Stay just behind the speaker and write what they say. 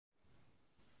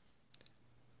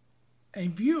A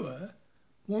viewer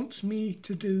wants me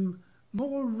to do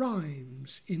more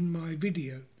rhymes in my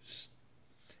videos.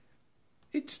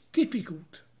 It's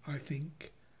difficult, I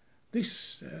think.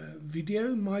 This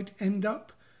video might end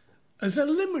up as a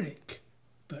limerick,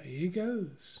 but here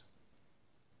goes.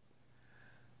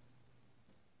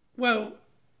 Well,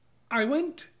 I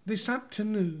went this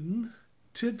afternoon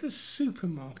to the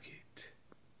supermarket.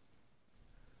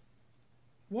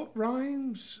 What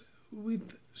rhymes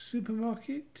with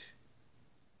supermarket?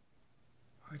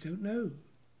 I don't know.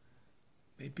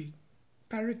 Maybe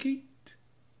parakeet?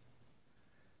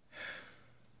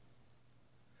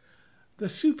 The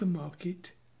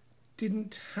supermarket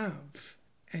didn't have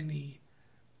any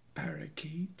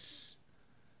parakeets,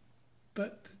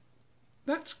 but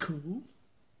that's cool.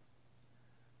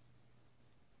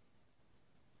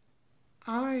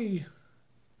 I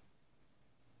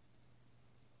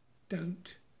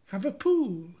don't have a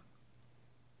pool.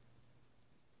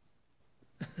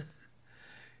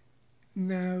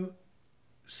 Now,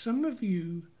 some of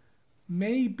you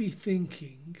may be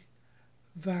thinking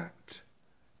that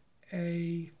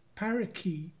a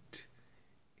parakeet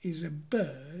is a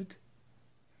bird,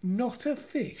 not a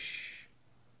fish.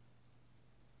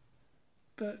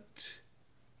 But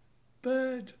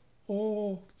bird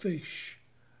or fish,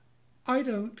 I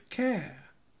don't care.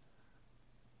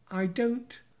 I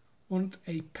don't want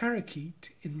a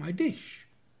parakeet in my dish.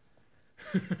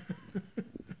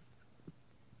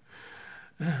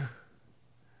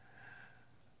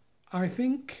 I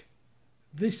think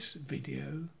this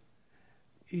video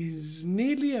is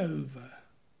nearly over.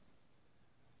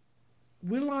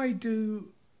 Will I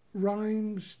do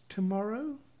rhymes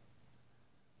tomorrow?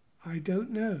 I don't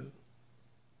know.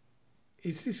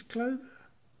 Is this clover?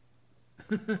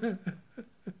 And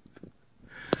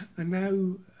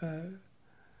now,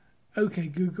 okay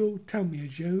Google, tell me a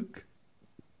joke.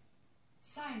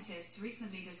 Scientists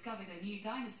recently discovered a new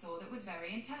dinosaur that was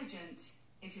very intelligent.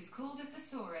 It is called a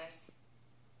thesaurus.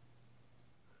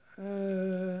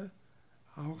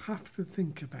 I'll have to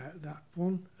think about that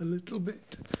one a little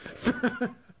bit.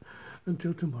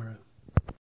 Until tomorrow.